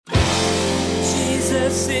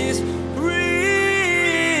Jesus is real.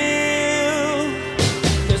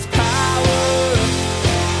 There's power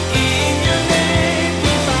in your name. We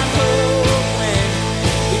find hope when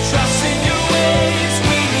we trust in your ways.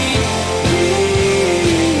 We need you,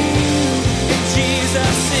 and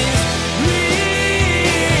Jesus is real.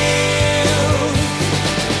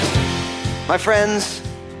 My friends,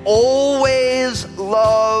 always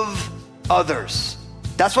love others.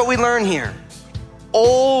 That's what we learn here.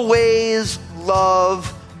 Always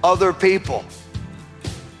love other people.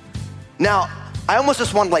 Now, I almost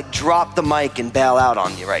just want to like drop the mic and bail out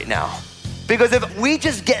on you right now. Because if we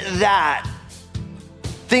just get that,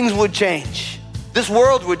 things would change. This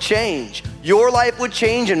world would change. Your life would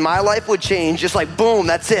change and my life would change. Just like boom,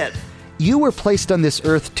 that's it. You were placed on this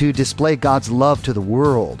earth to display God's love to the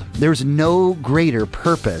world. There's no greater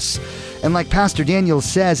purpose. And like Pastor Daniel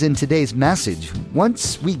says in today's message,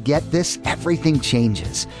 once we get this, everything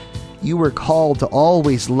changes. You were called to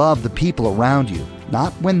always love the people around you,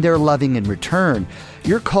 not when they're loving in return.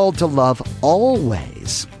 You're called to love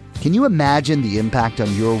always. Can you imagine the impact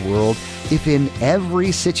on your world if in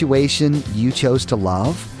every situation you chose to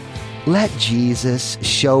love? Let Jesus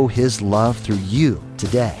show his love through you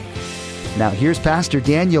today. Now here's Pastor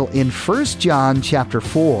Daniel in 1 John chapter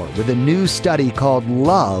 4 with a new study called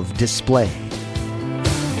Love Displayed.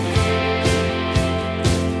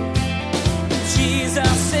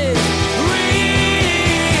 Jesus is real.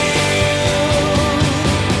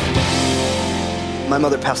 My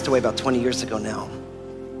mother passed away about 20 years ago now.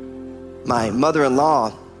 My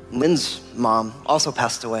mother-in-law, Lynn's mom, also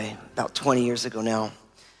passed away about 20 years ago now.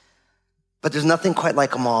 But there's nothing quite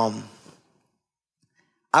like a mom.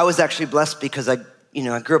 I was actually blessed because I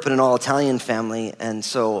grew up in an all-Italian family, and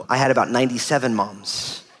so I had about 97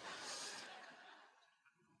 moms.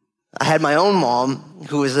 I had my own mom,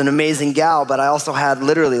 who was an amazing gal, but I also had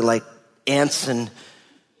literally like aunts and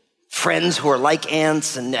friends who were like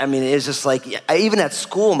aunts, and I mean, it was just like, even at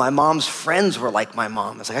school, my mom's friends were like my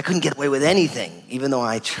mom. It's like I couldn't get away with anything, even though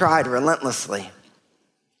I tried relentlessly.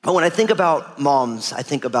 But when I think about moms, I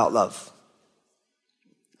think about love.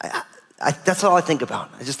 That's all I think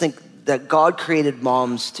about. I just think that God created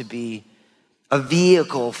moms to be a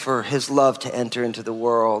vehicle for his love to enter into the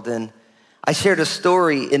world. And I shared a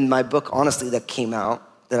story in my book, honestly, that came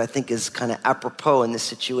out that I think is kind of apropos in this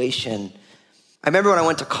situation. I remember when I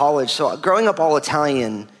went to college, so growing up all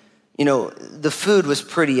Italian, the food was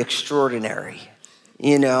pretty extraordinary.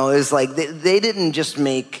 It was like they didn't just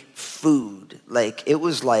make food. Like it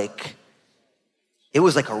was like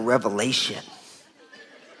a revelation.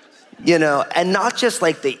 And not just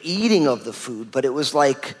like the eating of the food, but it was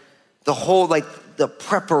like the whole, like the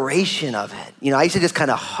preparation of it. I used to just kind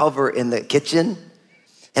of hover in the kitchen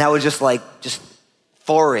and I would just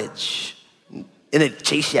forage and it'd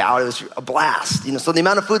chase you out. It was a blast, So the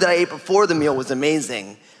amount of food that I ate before the meal was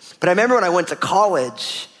amazing. But I remember when I went to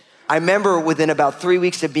college, within about 3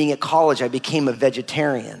 weeks of being at college, I became a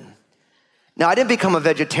vegetarian. Now, I didn't become a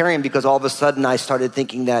vegetarian because all of a sudden I started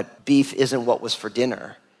thinking that beef isn't what was for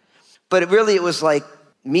dinner. But it was like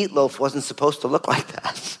meatloaf wasn't supposed to look like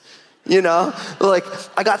that. Like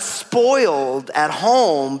I got spoiled at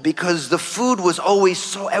home because the food was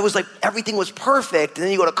always it was like everything was perfect. And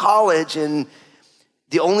then you go to college and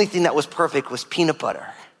the only thing that was perfect was peanut butter,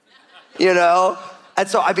 And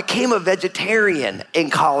so I became a vegetarian in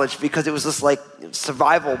college because it was this like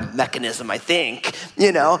survival mechanism, I think,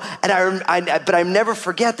 And but I never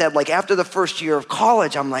forget that like after the first year of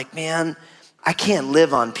college, I'm like, man, I can't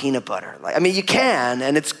live on peanut butter. You can,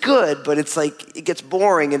 and it's good, but it's like, it gets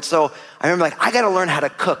boring. And so I remember I got to learn how to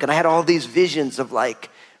cook. And I had all these visions of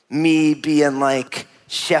like me being like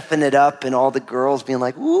chefing it up and all the girls being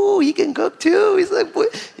like, ooh, he can cook too. He's like,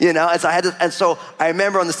 what? And so I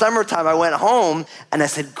remember in the summertime, I went home and I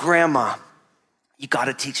said, Grandma, you got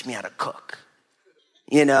to teach me how to cook,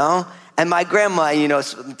 And my grandma,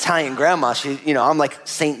 it's an Italian grandma, she, I'm like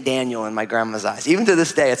Saint Daniel in my grandma's eyes. Even to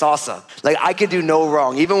this day, it's awesome. Like I could do no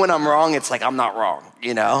wrong. Even when I'm wrong, it's like I'm not wrong,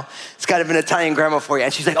 It's kind of an Italian grandma for you.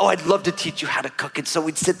 And she's like, oh, I'd love to teach you how to cook. And so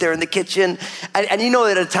we'd sit there in the kitchen. And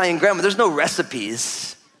that Italian grandma, there's no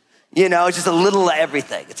recipes. It's just a little of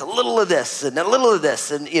everything. It's a little of this and a little of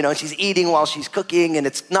this. And, she's eating while she's cooking. And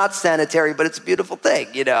it's not sanitary, but it's a beautiful thing,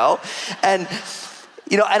 And...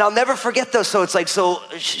 and I'll never forget those. So it's like,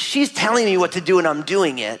 she's telling me what to do and I'm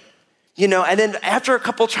doing it, and then after a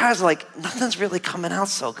couple of tries, I'm like, nothing's really coming out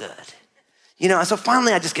so good, and so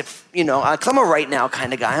finally I just get, because I'm a right now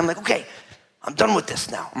kind of guy. I'm like, okay, I'm done with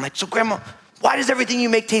this now. I'm like, so Grandma, why does everything you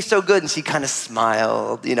make taste so good? And she kind of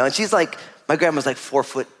smiled, and she's like, my grandma's like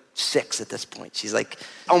 4'6" at this point. She's like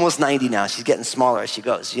almost 90 now. She's getting smaller as she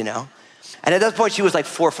goes, And at that point, she was like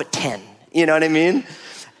 4'10", you know what I mean?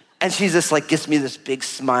 And she just like gives me this big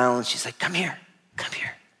smile and she's like, come here.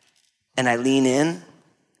 And I lean in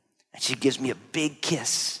and she gives me a big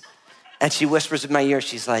kiss. And she whispers in my ear,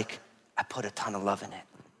 she's like, I put a ton of love in it.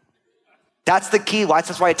 That's the key.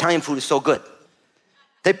 That's why Italian food is so good.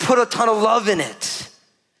 They put a ton of love in it.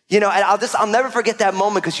 You know, and I'll never forget that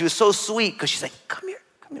moment because she was so sweet because she's like, come here.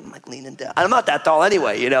 I'm like leaning down. I'm not that tall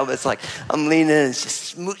anyway, you know, but it's like, I'm leaning in and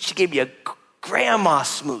she gave me a grandma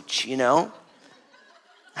smooch, you know?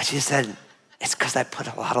 And she said, it's because I put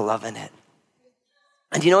a lot of love in it.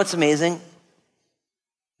 And you know what's amazing?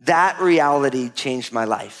 That reality changed my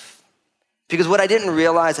life. Because what I didn't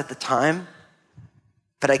realize at the time,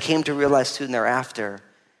 but I came to realize soon thereafter,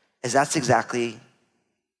 is that's exactly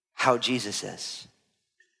how Jesus is.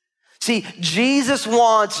 See, Jesus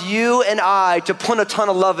wants you and I to put a ton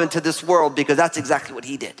of love into this world because that's exactly what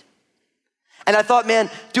he did. And I thought, man,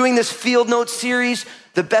 doing this Field Notes series,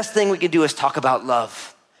 the best thing we can do is talk about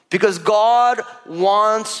love. Because God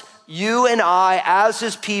wants you and I as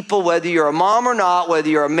his people, whether you're a mom or not, whether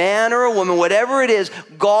you're a man or a woman, whatever it is,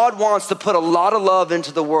 God wants to put a lot of love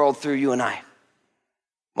into the world through you and I.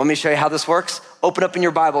 Let me show you how this works. Open up in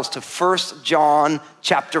your Bibles to 1 John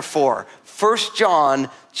chapter 4. 1 John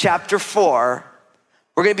chapter 4.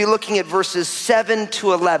 We're going to be looking at verses 7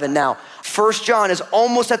 to 11. Now, 1 John is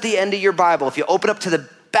almost at the end of your Bible. If you open up to the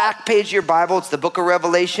back page of your Bible, it's the book of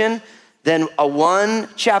Revelation, then a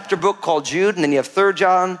one-chapter book called Jude, and then you have 3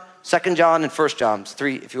 John, 2 John, and 1 John. It's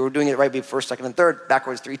three. If you were doing it right, it'd be 1st, 2nd, and 3rd.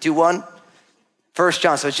 Backwards, 3, 2, 1. 1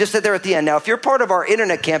 John. So it's just there at the end. Now, if you're part of our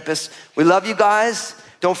internet campus, we love you guys.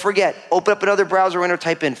 Don't forget, open up another browser window,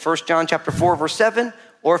 type in 1 John chapter 4, verse 7,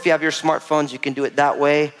 or if you have your smartphones, you can do it that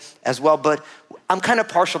way as well. But I'm kind of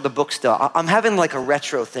partial to books still. I'm having like a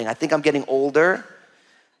retro thing. I think I'm getting older.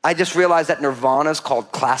 I just realized that Nirvana is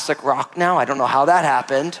called classic rock now. I don't know how that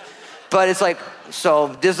happened, but it's like,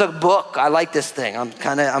 so there's a book. I like this thing.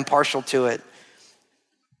 I'm partial to it.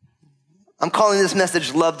 I'm calling this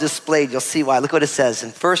message Love Displayed. You'll see why. Look what it says in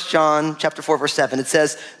 1 John chapter 4, verse 7. It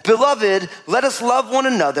says, Beloved, let us love one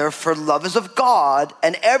another, for love is of God,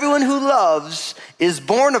 and everyone who loves is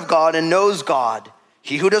born of God and knows God.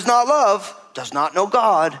 He who does not love does not know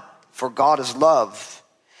God, for God is love.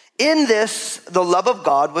 In this, the love of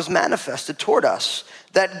God was manifested toward us,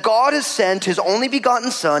 that God has sent his only begotten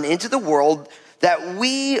Son into the world that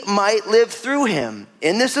we might live through him.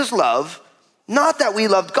 In this is love. Not that we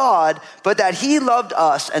loved God, but that he loved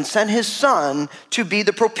us and sent his Son to be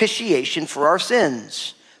the propitiation for our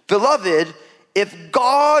sins. Beloved, if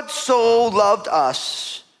God so loved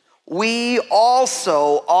us, we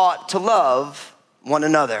also ought to love one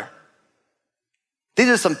another. These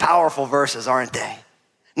are some powerful verses, aren't they?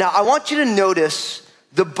 Now, I want you to notice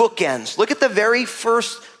the bookends. Look at the very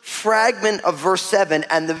first fragment of verse 7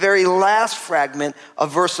 and the very last fragment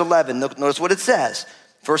of verse 11. Notice what it says.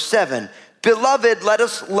 Verse 7. Beloved, let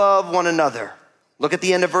us love one another. Look at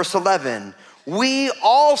the end of verse 11. We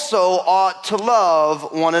also ought to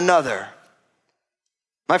love one another.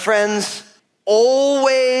 My friends,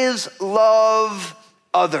 always love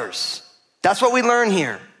others. That's what we learn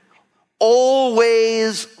here.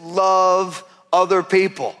 Always love other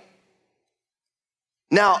people.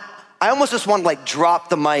 Now, I almost just want to like drop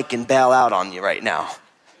the mic and bail out on you right now.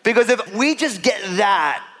 Because if we just get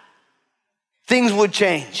that, things would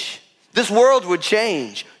change. This world would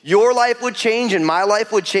change. Your life would change and my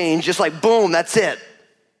life would change. Just like boom, that's it.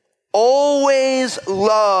 Always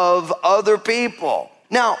love other people.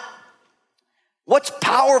 Now, what's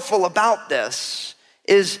powerful about this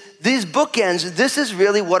is these bookends, this is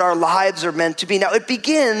really what our lives are meant to be. Now it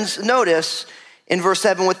begins, notice, in verse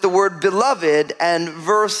 7 with the word beloved, and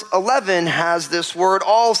verse 11 has this word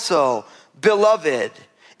also, beloved.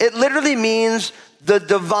 It literally means the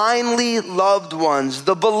divinely loved ones,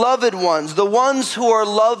 the beloved ones, the ones who are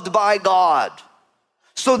loved by God.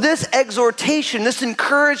 So this exhortation, this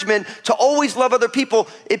encouragement to always love other people,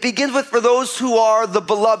 it begins with for those who are the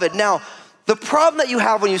beloved. Now, the problem that you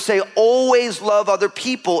have when you say always love other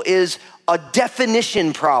people is a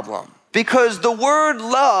definition problem. Because the word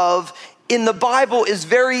love in the Bible is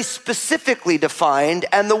very specifically defined,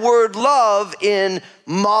 and the word love in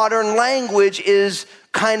modern language is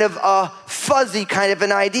kind of a fuzzy kind of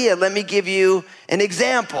an idea. Let me give you an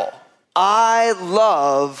example. I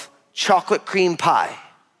love chocolate cream pie.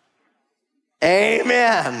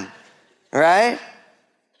 Amen. Right?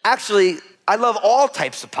 Actually, I love all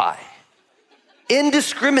types of pie.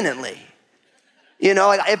 Indiscriminately. You know,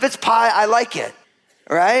 like if it's pie, I like it.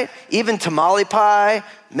 Right? Even tamale pie,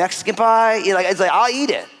 Mexican pie, you know, it's like I'll eat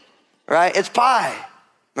it. Right? It's pie.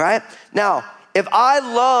 Right? Now, if I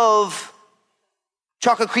love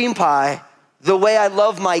chocolate cream pie the way I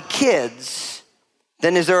love my kids,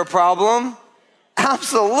 then is there a problem?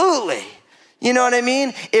 Absolutely. You know what I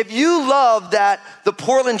mean? If you love that the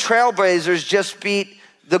Portland Trailblazers just beat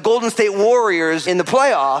the Golden State Warriors in the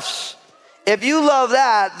playoffs, if you love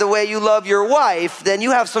that the way you love your wife, then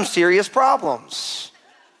you have some serious problems.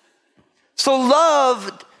 So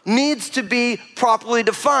love needs to be properly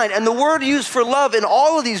defined. And the word used for love in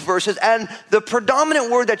all of these verses, and the predominant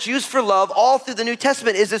word that's used for love all through the New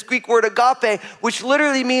Testament, is this Greek word agape, which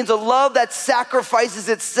literally means a love that sacrifices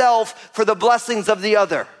itself for the blessings of the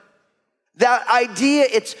other. That idea,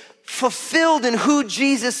 it's fulfilled in who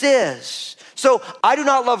Jesus is. So I do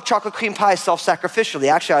not love chocolate cream pie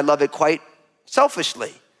self-sacrificially. Actually, I love it quite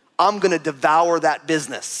selfishly. I'm gonna devour that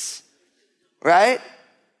business, right?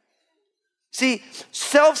 See,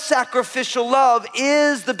 self-sacrificial love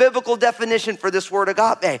is the biblical definition for this word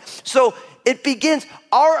agape. So it begins,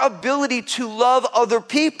 our ability to love other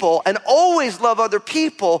people and always love other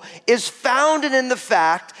people is founded in the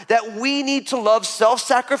fact that we need to love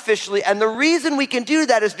self-sacrificially. And the reason we can do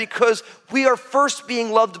that is because we are first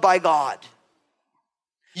being loved by God.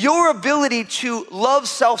 Your ability to love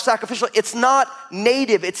self-sacrificial, it's not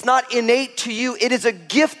native, it's not innate to you. It is a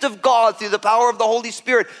gift of God through the power of the Holy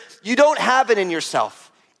Spirit. You don't have it in yourself.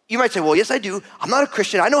 You might say, well, yes, I do. I'm not a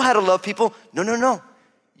Christian. I know how to love people. No.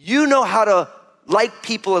 You know how to like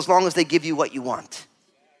people as long as they give you what you want.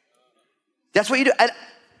 That's what you do. And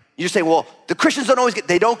you say, well, the Christians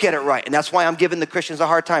they don't get it right. And that's why I'm giving the Christians a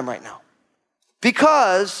hard time right now.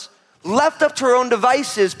 Because left up to our own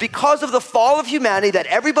devices, because of the fall of humanity that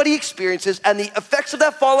everybody experiences and the effects of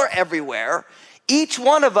that fall are everywhere, each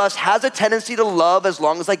one of us has a tendency to love as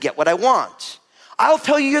long as I get what I want. I'll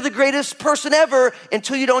tell you you're the greatest person ever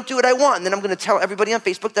until you don't do what I want. And then I'm gonna tell everybody on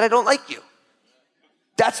Facebook that I don't like you.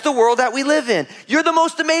 That's the world that we live in. You're the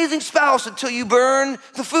most amazing spouse until you burn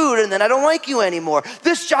the food and then I don't like you anymore.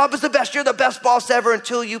 This job is the best. You're the best boss ever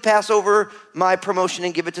until you pass over my promotion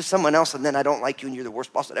and give it to someone else and then I don't like you and you're the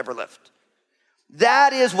worst boss that ever lived.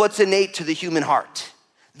 That is what's innate to the human heart.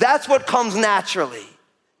 That's what comes naturally.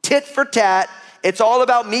 Tit for tat. It's all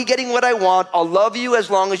about me getting what I want. I'll love you as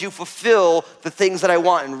long as you fulfill the things that I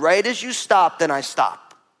want. And right as you stop, then I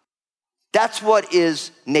stop. That's what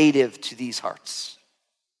is native to these hearts.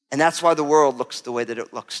 And that's why the world looks the way that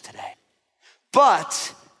it looks today.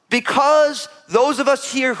 But because those of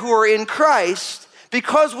us here who are in Christ,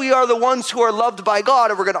 because we are the ones who are loved by God,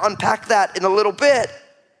 and we're gonna unpack that in a little bit,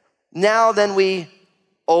 now then we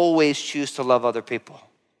always choose to love other people.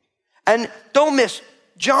 And don't miss,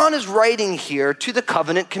 John is writing here to the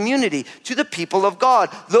covenant community, to the people of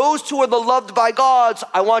God. Those who are the loved by God,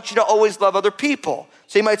 I want you to always love other people.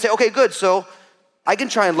 So you might say, okay, good, so I can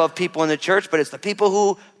try and love people in the church, but it's the people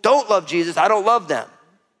who don't love Jesus, I don't love them,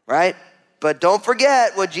 right? But don't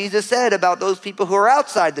forget what Jesus said about those people who are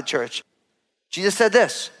outside the church. Jesus said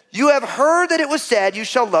this, you have heard that it was said, you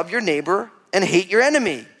shall love your neighbor and hate your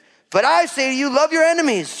enemy. But I say to you, love your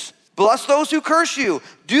enemies. Bless those who curse you.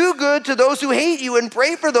 Do good to those who hate you and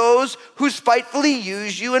pray for those who spitefully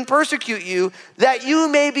use you and persecute you, that you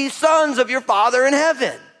may be sons of your Father in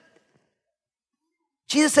heaven.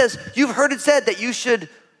 Jesus says, you've heard it said that you should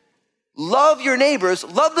love your neighbors,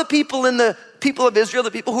 love the people in the people of Israel,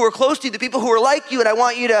 the people who are close to you, the people who are like you, and I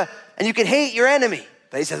want you to, and you can hate your enemy.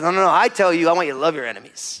 But he says, no, I tell you, I want you to love your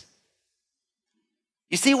enemies.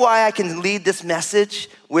 You see why I can lead this message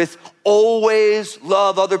with always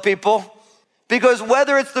love other people? Because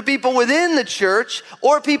whether it's the people within the church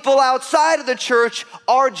or people outside of the church,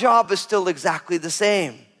 our job is still exactly the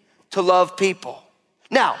same, to love people.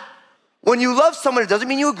 Now, when you love someone, it doesn't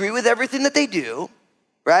mean you agree with everything that they do,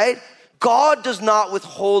 right? God does not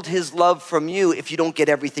withhold his love from you if you don't get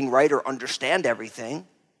everything right or understand everything.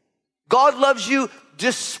 God loves you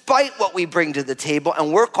despite what we bring to the table,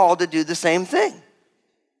 and we're called to do the same thing.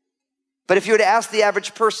 But if you were to ask the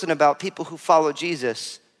average person about people who follow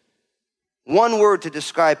Jesus, one word to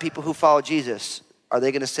describe people who follow Jesus, are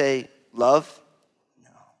they gonna say love?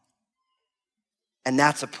 No. And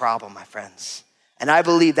that's a problem, my friends. And I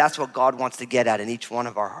believe that's what God wants to get at in each one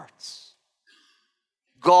of our hearts.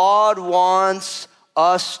 God wants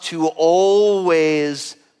us to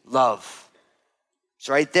always love. It's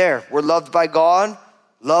right there. We're loved by God.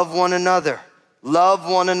 Love one another. Love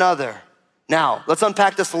one another. Now, let's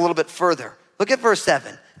unpack this a little bit further. Look at verse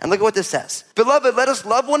 7 and look at what this says. Beloved, let us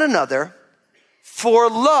love one another, for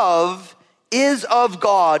love is of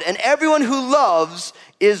God, and everyone who loves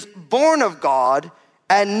is born of God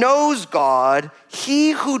and knows God.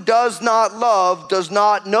 He who does not love does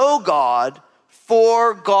not know God,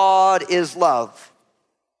 for God is love.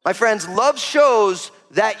 My friends, love shows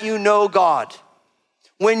that you know God.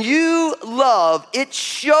 When you love, it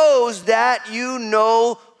shows that you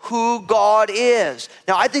know who God is.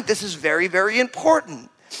 Now, I think this is very, very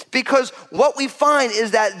important because what we find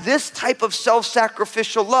is that this type of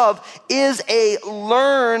self-sacrificial love is a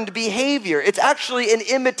learned behavior. It's actually an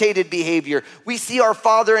imitated behavior. We see our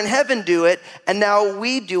Father in heaven do it, and now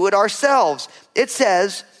we do it ourselves. It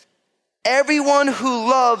says, everyone who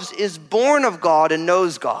loves is born of God and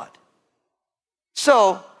knows God.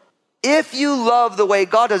 So, if you love the way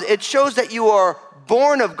God does, it shows that you are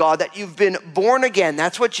born of God, that you've been born again.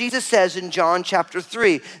 That's what Jesus says in John chapter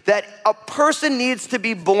 3, that a person needs to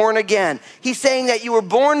be born again. He's saying that you were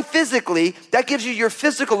born physically, that gives you your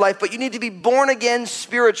physical life, but you need to be born again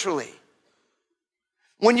spiritually.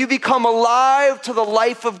 When you become alive to the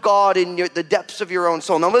life of God in the depths of your own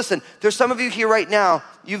soul. Now listen, there's some of you here right now,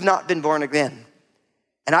 you've not been born again.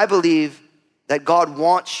 And I believe that God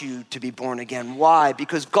wants you to be born again. Why?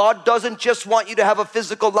 Because God doesn't just want you to have a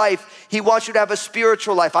physical life. He wants you to have a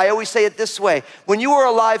spiritual life. I always say it this way. When you are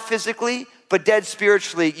alive physically, but dead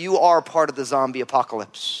spiritually, you are part of the zombie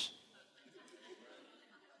apocalypse.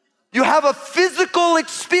 You have a physical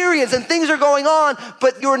experience and things are going on,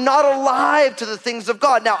 but you're not alive to the things of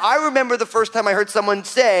God. Now, I remember the first time I heard someone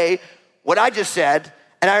say what I just said,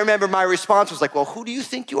 and I remember my response was like, well, who do you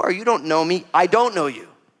think you are? You don't know me. I don't know you.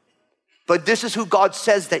 But this is who God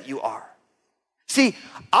says that you are. See,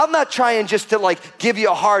 I'm not trying just to give you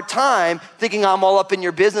a hard time thinking I'm all up in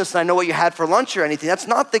your business and I know what you had for lunch or anything. That's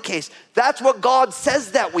not the case. That's what God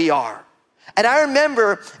says that we are. And I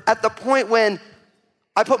remember at the point when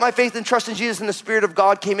I put my faith and trust in Jesus and the Spirit of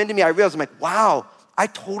God came into me, I realized, I'm like, wow, I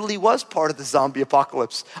totally was part of the zombie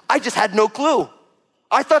apocalypse. I just had no clue.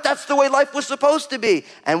 I thought that's the way life was supposed to be.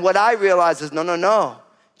 And what I realized is, no.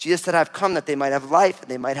 Jesus said, I've come that they might have life, and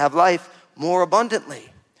they might have life more abundantly.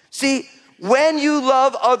 See, when you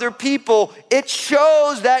love other people, it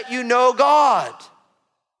shows that you know God.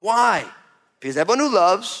 Why? Because everyone who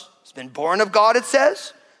loves has been born of God, it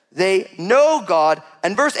says. They know God.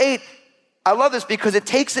 And verse 8, I love this because it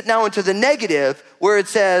takes it now into the negative where it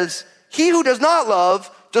says, he who does not love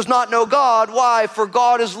does not know God. Why? For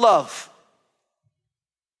God is love.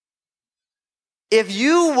 If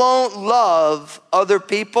you won't love other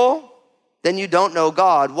people, then you don't know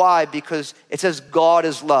God. Why? Because it says God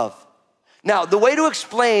is love. Now, the way to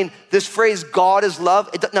explain this phrase, God is love,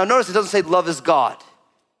 now notice it doesn't say love is God.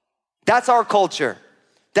 That's our culture.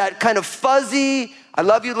 That kind of fuzzy, I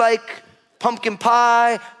love you like pumpkin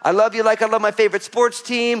pie, I love you like I love my favorite sports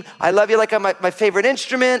team, I love you like I'm my favorite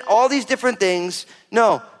instrument, all these different things.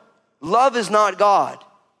 No, love is not God.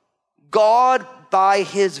 God, by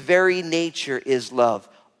his very nature, is love.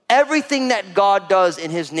 Everything that God does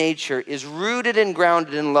in his nature is rooted and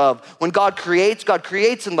grounded in love. When God creates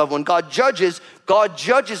in love. When God judges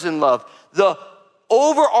in love. The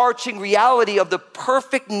overarching reality of the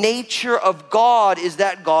perfect nature of God is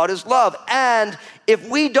that God is love. And if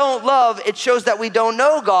we don't love, it shows that we don't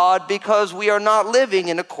know God because we are not living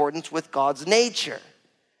in accordance with God's nature.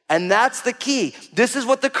 And that's the key. This is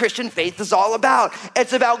what the Christian faith is all about.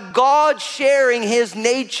 It's about God sharing his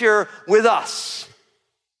nature with us.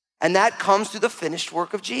 And that comes through the finished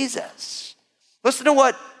work of Jesus. Listen to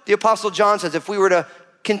what the Apostle John says. If we were to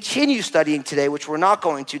continue studying today, which we're not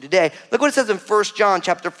going to today, look what it says in 1 John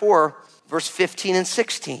chapter 4, verse 15 and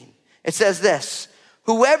 16. It says this,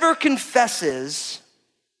 whoever confesses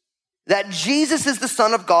that Jesus is the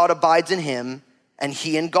Son of God abides in him, and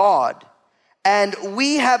he in God. And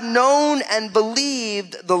we have known and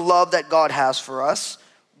believed the love that God has for us.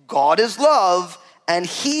 God is love, and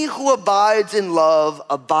he who abides in love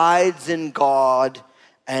abides in God,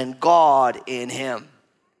 and God in him.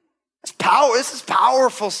 That's power. This is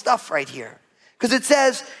powerful stuff right here. Because it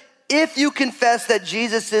says, if you confess that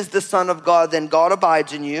Jesus is the Son of God, then God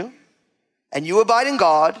abides in you, and you abide in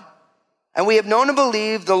God. And we have known and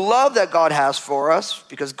believed the love that God has for us,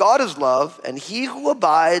 because God is love, and he who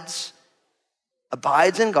abides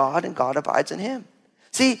in God, and God abides in him.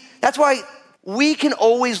 See, that's why we can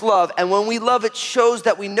always love, and when we love, it shows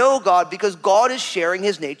that we know God because God is sharing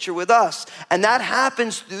his nature with us. And that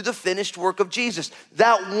happens through the finished work of Jesus.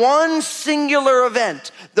 That one singular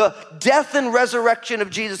event, the death and resurrection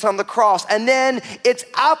of Jesus on the cross, and then its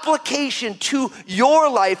application to your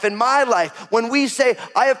life and my life. When we say,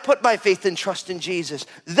 I have put my faith and trust in Jesus,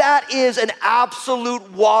 that is an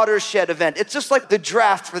absolute watershed event. It's just like the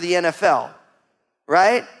draft for the NFL,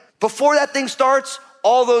 right? Before that thing starts,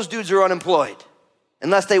 all those dudes are unemployed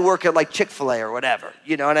unless they work at like Chick-fil-A or whatever,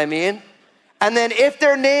 you know what I mean? And then if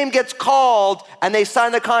their name gets called and they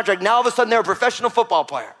sign the contract, now all of a sudden they're a professional football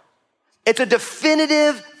player. It's a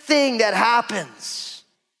definitive thing that happens.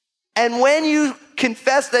 And when you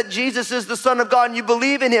confess that Jesus is the Son of God and you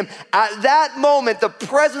believe in him, at that moment, the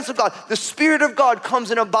presence of God, the Spirit of God comes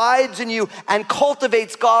and abides in you and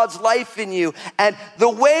cultivates God's life in you. And the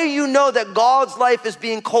way you know that God's life is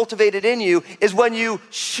being cultivated in you is when you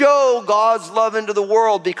show God's love into the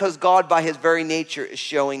world, because God, by his very nature, is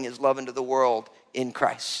showing his love into the world in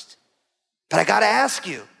Christ. But I gotta ask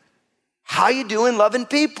you, how you doing loving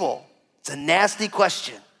people? It's a nasty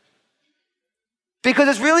question. Because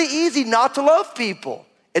it's really easy not to love people.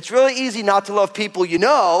 It's really easy not to love people you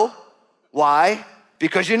know. Why?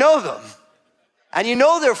 Because you know them. And you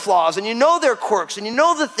know their flaws, and you know their quirks, and you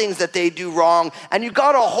know the things that they do wrong, and you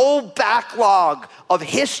got a whole backlog of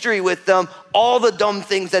history with them, all the dumb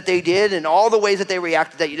things that they did and all the ways that they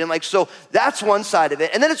reacted that you didn't like. So that's one side of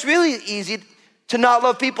it. And then it's really easy to not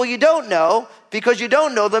love people you don't know, because you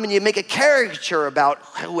don't know them and you make a caricature about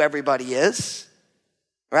who everybody is,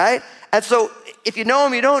 right? And so if you know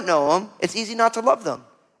them, you don't know them, it's easy not to love them.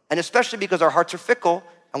 And especially because our hearts are fickle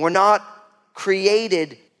and we're not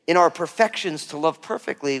created in our perfections to love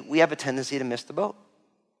perfectly, we have a tendency to miss the boat.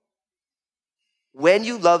 When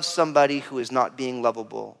you love somebody who is not being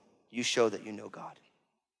lovable, you show that you know God.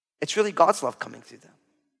 It's really God's love coming through them.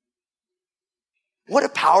 What a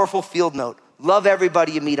powerful field note. Love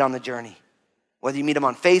everybody you meet on the journey. Whether you meet them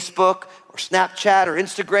on Facebook or Snapchat or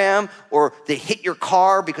Instagram, or they hit your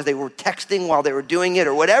car because they were texting while they were doing it,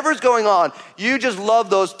 or whatever's going on, you just love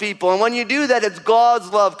those people. And when you do that, it's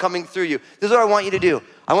God's love coming through you. This is what I want you to do.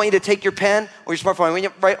 I want you to take your pen or your smartphone. I want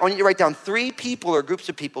you to write down 3 people or groups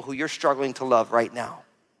of people who you're struggling to love right now.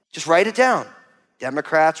 Just write it down.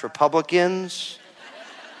 Democrats, Republicans,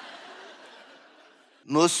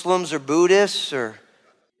 Muslims or Buddhists, or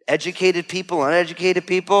educated people, uneducated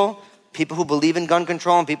people, people who believe in gun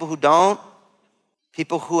control and people who don't,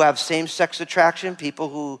 people who have same-sex attraction, people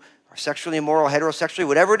who are sexually immoral, heterosexually,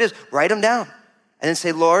 whatever it is, write them down. And then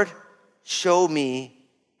say, Lord, show me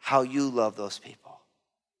how you love those people.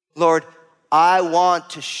 Lord, I want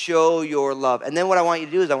to show your love. And then what I want you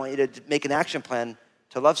to do is I want you to make an action plan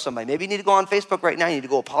to love somebody. Maybe you need to go on Facebook right now. You need to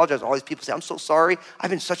go apologize to all these people. Say, I'm so sorry. I've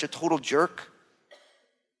been such a total jerk.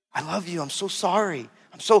 I love you. I'm so sorry.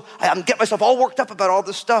 I'm getting myself all worked up about all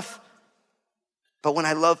this stuff. But when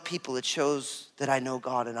I love people, it shows that I know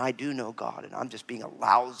God, and I do know God, and I'm just being a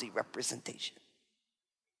lousy representation.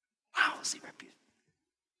 Lousy representation.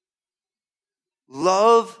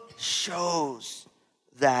 Love shows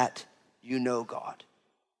that you know God.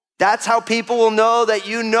 That's how people will know that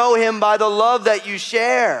you know him, by the love that you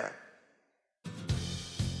share.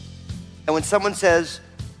 And when someone says,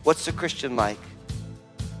 what's the Christian like?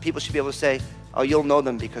 People should be able to say, oh, you'll know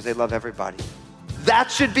them because they love everybody.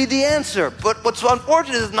 That should be the answer. But what's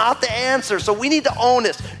unfortunate is not the answer. So we need to own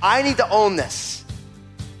this. I need to own this.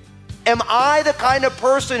 Am I the kind of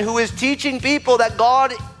person who is teaching people that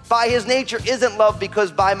God, by his nature, isn't love,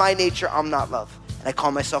 because by my nature, I'm not love? And I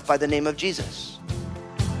call myself by the name of Jesus.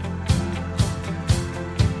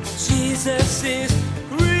 Jesus is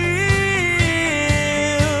real.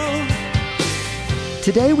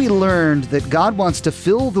 Today we learned that God wants to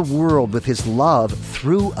fill the world with his love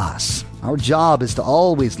through us. Our job is to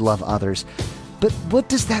always love others. But what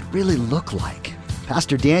does that really look like?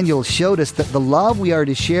 Pastor Daniel showed us that the love we are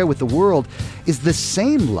to share with the world is the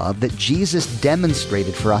same love that Jesus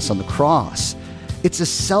demonstrated for us on the cross. It's a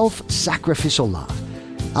self-sacrificial love.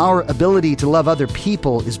 Our ability to love other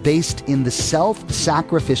people is based in the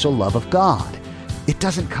self-sacrificial love of God. It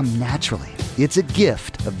doesn't come naturally. It's a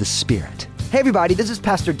gift of the Spirit. Hey everybody, this is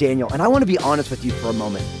Pastor Daniel, and I want to be honest with you for a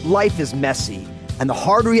moment. Life is messy, and the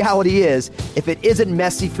hard reality is, if it isn't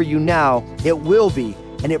messy for you now, it will be,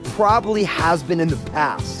 and it probably has been in the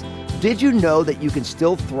past. Did you know that you can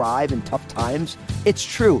still thrive in tough times? It's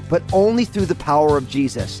true, but only through the power of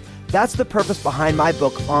Jesus. That's the purpose behind my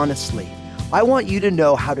book, Honestly. I want you to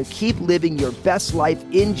know how to keep living your best life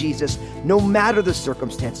in Jesus, no matter the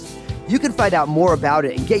circumstances. You can find out more about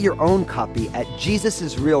it and get your own copy at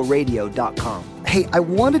JesusIsRealRadio.com. Hey, I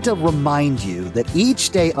wanted to remind you that each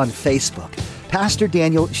day on Facebook, Pastor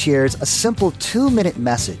Daniel shares a simple 2-minute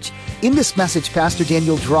message. In this message, Pastor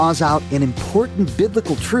Daniel draws out an important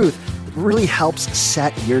biblical truth that really helps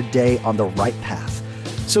set your day on the right path.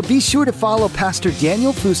 So be sure to follow Pastor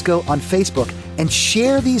Daniel Fusco on Facebook and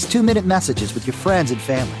share these 2-minute messages with your friends and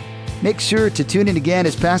family. Make sure to tune in again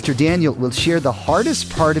as Pastor Daniel will share the hardest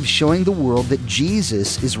part of showing the world that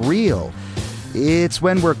Jesus is real. It's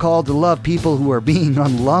when we're called to love people who are being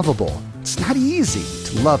unlovable. It's not easy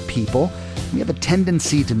to love people. We have a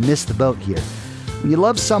tendency to miss the boat here. When you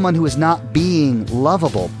love someone who is not being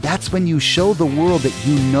lovable, that's when you show the world that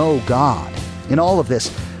you know God. In all of this,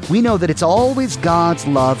 we know that it's always God's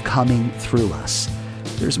love coming through us.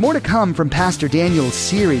 There's more to come from Pastor Daniel's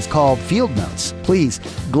series called Field Notes. Please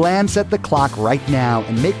glance at the clock right now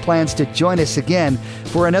and make plans to join us again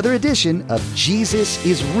for another edition of Jesus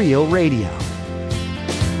is Real Radio.